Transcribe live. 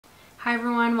Hi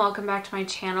everyone, welcome back to my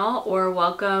channel, or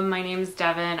welcome. My name is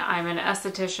Devin. I'm an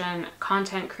esthetician,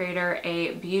 content creator,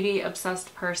 a beauty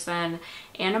obsessed person,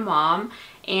 and a mom,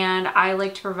 and I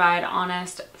like to provide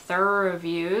honest, thorough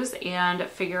reviews and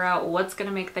figure out what's going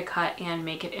to make the cut and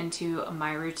make it into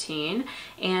my routine.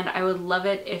 And I would love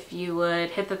it if you would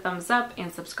hit the thumbs up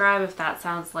and subscribe if that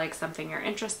sounds like something you're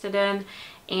interested in.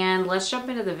 And let's jump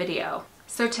into the video.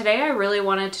 So today I really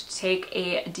wanted to take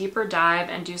a deeper dive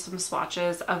and do some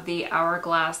swatches of the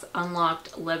Hourglass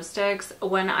Unlocked lipsticks.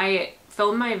 When I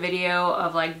filmed my video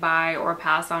of like buy or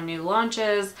pass on new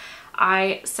launches,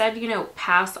 I said,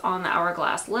 pass on the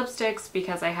Hourglass lipsticks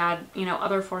because I had,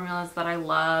 other formulas that I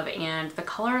love, and the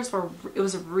colors it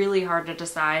was really hard to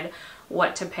decide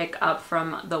what to pick up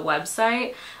from the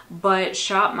website. But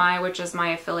Shop My, which is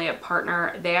my affiliate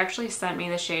partner, they actually sent me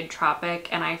the shade Tropic,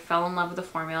 and I fell in love with the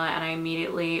formula, and I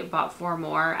immediately bought 4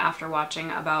 more after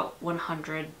watching about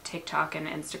 100 TikTok and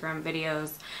Instagram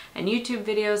videos and YouTube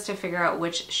videos to figure out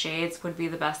which shades would be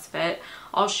the best fit.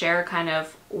 I'll share kind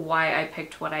of why I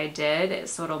picked what I did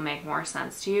so it'll make more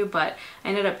sense to you, but I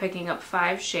ended up picking up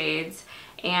 5 shades.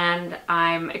 And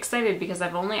I'm excited because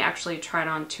I've only actually tried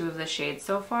on 2 of the shades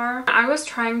so far. I was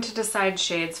trying to decide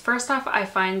shades. First off, I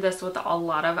find this with a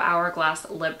lot of Hourglass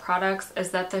lip products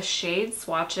is that the shade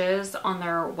swatches on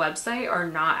their website are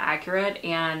not accurate,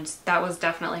 and that was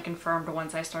definitely confirmed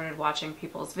once I started watching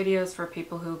people's videos for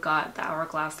people who got the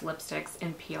Hourglass lipsticks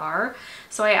in PR.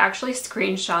 So I actually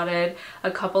screenshotted a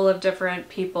couple of different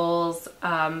people's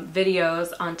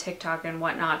videos on TikTok and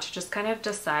whatnot to just kind of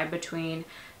decide between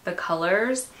the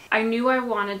colors. I knew I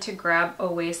wanted to grab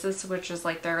Oasis, which is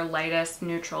like their lightest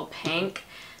neutral pink.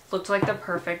 Looked like the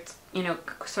perfect,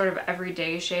 sort of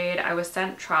everyday shade. I was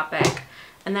sent Tropic,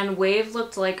 and then Wave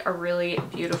looked like a really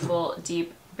beautiful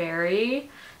deep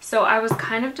berry. So I was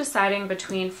kind of deciding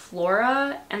between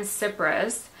Flora and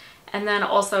Cypress, and then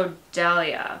also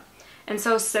Dahlia. And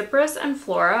so Cypress and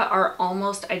Flora are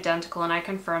almost identical, and I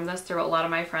confirmed this through a lot of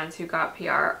my friends who got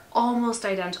PR, almost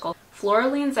identical. Flora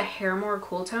leans a hair more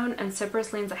cool tone, and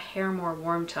Cypress leans a hair more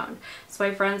warm tone. So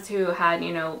my friends who had,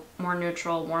 more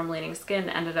neutral, warm leaning skin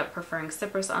ended up preferring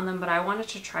Cypress on them, but I wanted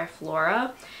to try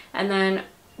Flora. And then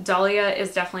Dahlia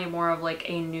is definitely more of like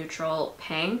a neutral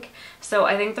pink. So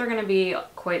I think they're going to be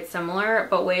quite similar,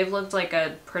 but Wave looked like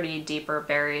a pretty deeper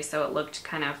berry, so it looked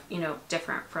kind of,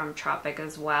 different from Tropic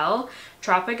as well.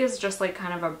 Tropic is just like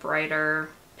kind of a brighter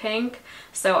pink.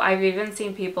 So I've even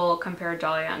seen people compare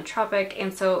Dahlia and Tropic,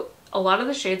 and so a lot of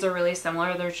the shades are really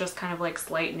similar. There's just kind of like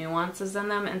slight nuances in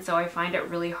them, and so I find it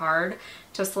really hard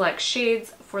to select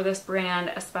shades for this brand,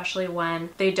 especially when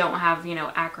they don't have,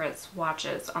 accurate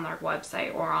swatches on their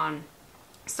website or on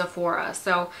Sephora.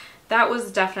 So that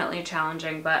was definitely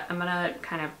challenging, but I'm gonna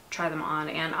kind of try them on,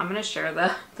 and I'm gonna share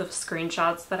the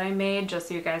screenshots that I made just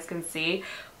so you guys can see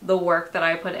the work that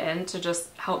I put in to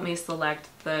just help me select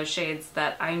the shades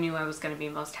that I knew I was going to be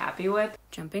most happy with.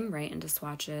 Jumping right into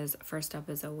swatches, first up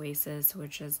is Oasis,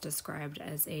 which is described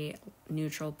as a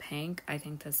neutral pink. I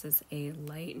think this is a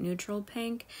light neutral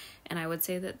pink, and I would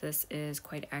say that this is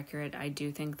quite accurate. I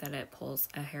do think that it pulls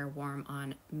a hair warm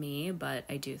on me, but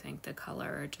I do think the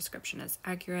color description is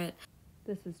accurate.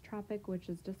 This is Tropic, which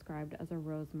is described as a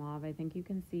rose mauve. I think you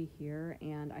can see here,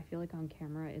 and I feel like on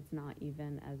camera it's not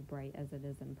even as bright as it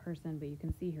is in person, but you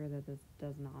can see here that this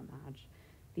does not match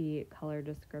the color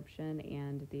description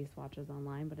and the swatches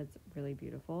online, but it's really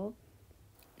beautiful.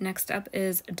 Next up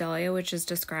is Dahlia, which is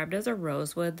described as a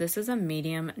rosewood. This is a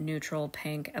medium neutral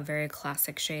pink, a very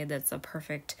classic shade that's a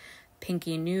perfect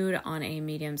pinky nude on a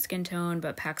medium skin tone,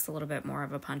 but packs a little bit more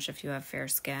of a punch if you have fair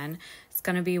skin. It's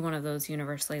going to be one of those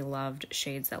universally loved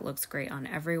shades that looks great on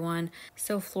everyone.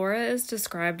 So Flora is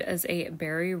described as a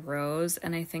berry rose,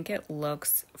 and I think it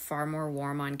looks far more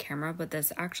warm on camera, but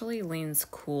this actually leans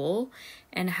cool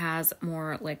and has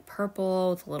more like purple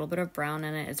with a little bit of brown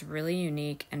in it. It's really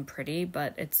unique and pretty,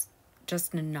 but it's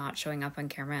just not showing up on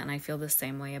camera, and I feel the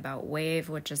same way about Wave,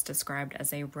 which is described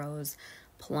as a rose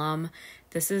plum.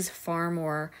 This is far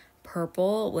more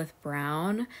purple with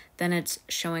brown than it's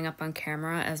showing up on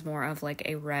camera as more of like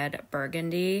a red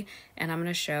burgundy, and I'm going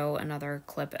to show another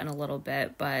clip in a little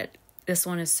bit, but this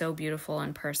one is so beautiful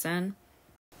in person.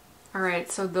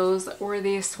 Alright, so those were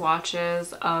the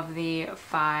swatches of the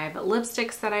 5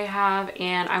 lipsticks that I have,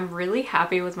 and I'm really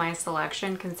happy with my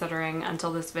selection considering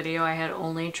until this video I had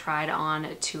only tried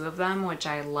on 2 of them, which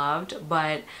I loved,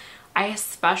 but I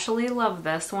especially love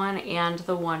this one and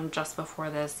the one just before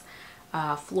this,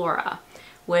 Flora,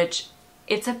 which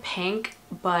it's a pink,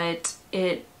 but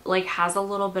it like has a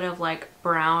little bit of like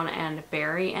brown and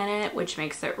berry in it, which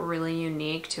makes it really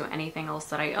unique to anything else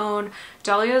that I own.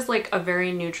 Dahlia is like a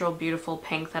very neutral, beautiful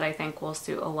pink that I think will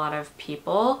suit a lot of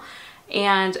people.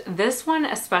 And this one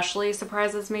especially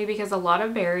surprises me because a lot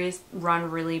of berries run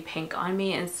really pink on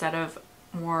me instead of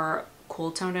more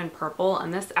cool toned and purple,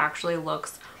 and this actually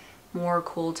looks more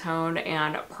cool toned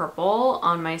and purple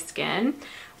on my skin,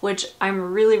 which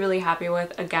I'm really happy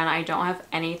with. Again, I don't have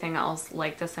anything else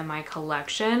like this in my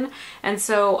collection, and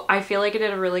so I feel like I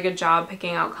did a really good job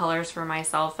picking out colors for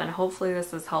myself, and hopefully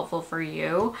this is helpful for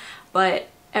you. But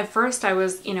at first I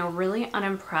was, you know, really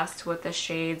unimpressed with the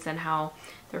shades and how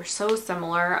they're so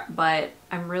similar, but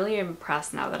I'm really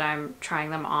impressed now that I'm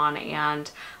trying them on,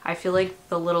 and I feel like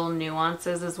the little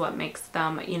nuances is what makes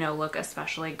them, you know, look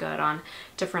especially good on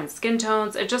different skin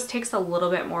tones. It just takes a little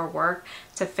bit more work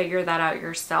to figure that out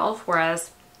yourself,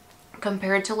 whereas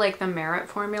compared to like the Merit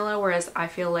formula, whereas I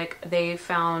feel like they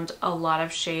found a lot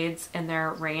of shades in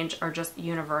their range are just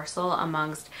universal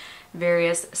amongst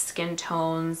various skin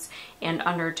tones and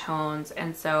undertones,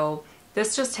 and so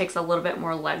this just takes a little bit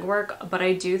more legwork, but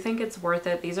I do think it's worth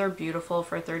it. These are beautiful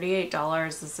for $38.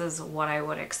 This is what I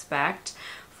would expect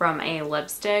from a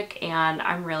lipstick, and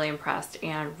I'm really impressed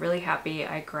and really happy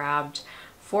I grabbed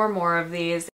 4 more of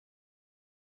these.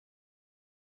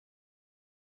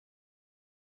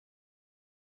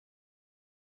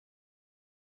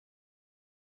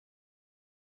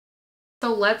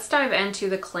 So let's dive into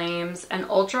the claims. An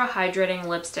ultra hydrating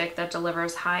lipstick that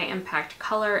delivers high impact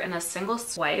color in a single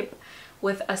swipe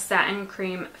with a satin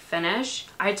cream finish.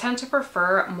 I tend to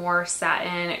prefer more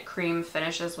satin cream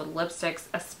finishes with lipsticks,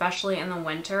 especially in the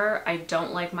winter. I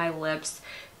don't like my lips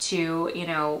to, you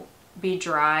know, be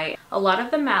dry. A lot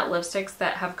of the matte lipsticks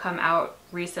that have come out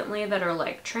recently that are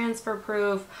like transfer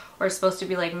proof or supposed to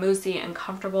be like moussey and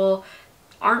comfortable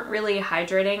aren't really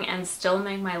hydrating and still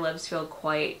make my lips feel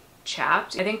quite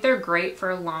chapped. I think they're great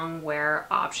for long wear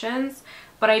options,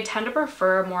 but I tend to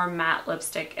prefer more matte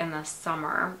lipstick in the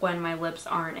summer when my lips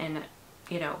aren't in,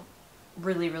 you know,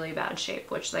 really bad shape,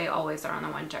 which they always are in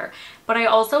the winter. But I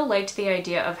also liked the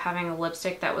idea of having a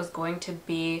lipstick that was going to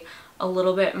be a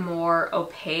little bit more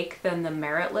opaque than the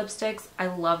Merit lipsticks. I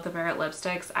love the Merit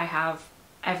lipsticks. I have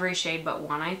every shade but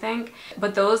one, I think,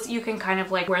 but those you can kind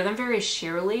of like wear them very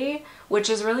sheerly, which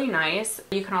is really nice.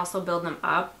 You can also build them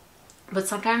up. But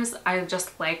sometimes I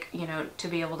just like, you know, to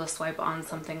be able to swipe on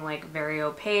something like very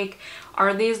opaque.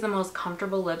 Are these the most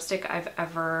comfortable lipstick I've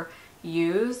ever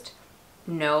used?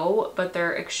 No, but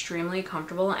they're extremely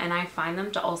comfortable, and I find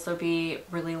them to also be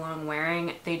really long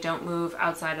wearing. They don't move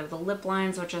outside of the lip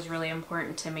lines, which is really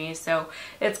important to me. So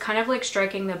it's kind of like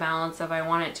striking the balance of I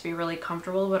want it to be really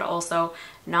comfortable but also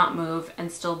not move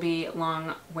and still be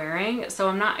long wearing. So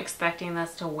I'm not expecting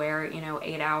this to wear, you know,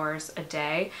 8 hours a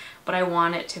day, but I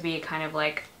want it to be kind of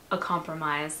like a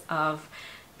compromise of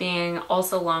being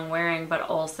also long wearing but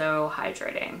also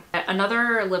hydrating.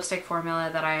 Another lipstick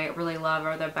formula that I really love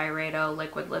are the Byredo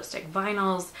liquid lipstick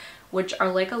vinyls, which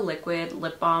are like a liquid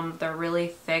lip balm. They're really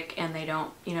thick and they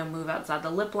don't, you know, move outside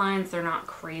the lip lines. They're not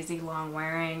crazy long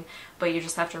wearing, but you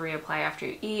just have to reapply after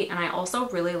you eat. And I also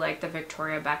really like the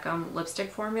Victoria Beckham lipstick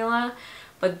formula,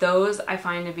 but those I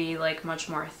find to be like much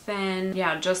more thin.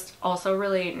 Yeah, just also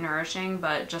really nourishing,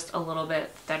 but just a little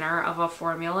bit thinner of a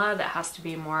formula that has to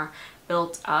be more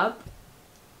built up.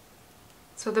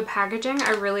 So the packaging I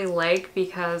really like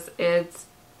because it's,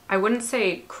 I wouldn't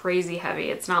say crazy heavy.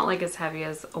 It's not like as heavy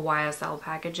as a YSL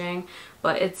packaging,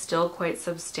 but it's still quite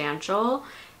substantial.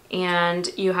 And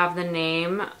you have the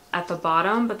name at the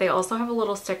bottom, but they also have a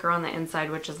little sticker on the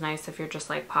inside, which is nice if you're just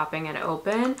like popping it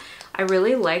open. I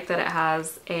really like that it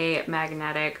has a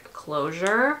magnetic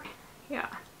closure. Yeah.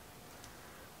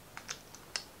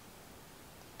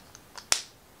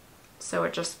 So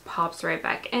it just pops right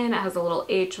back in. It has a little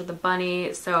H with a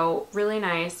bunny, so really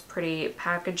nice, pretty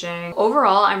packaging.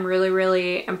 Overall, I'm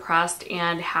really impressed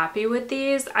and happy with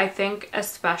these. I think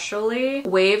especially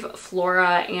Wave,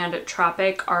 Flora, and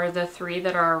Tropic are the 3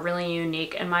 that are really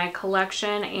unique in my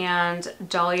collection, and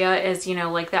Dahlia is, you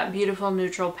know, like that beautiful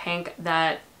neutral pink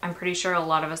that I'm pretty sure a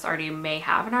lot of us already may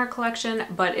have in our collection,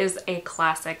 but is a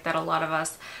classic that a lot of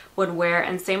us would wear,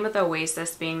 and same with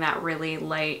Oasis being that really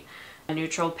light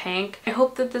neutral pink. I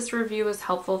hope that this review was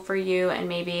helpful for you and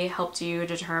maybe helped you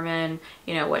determine,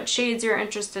 you know, what shades you're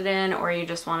interested in, or you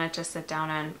just wanted to sit down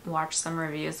and watch some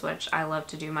reviews, which I love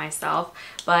to do myself.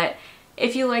 But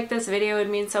if you like this video, it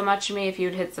would mean so much to me if you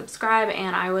would hit subscribe,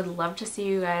 and I would love to see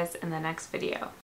you guys in the next video.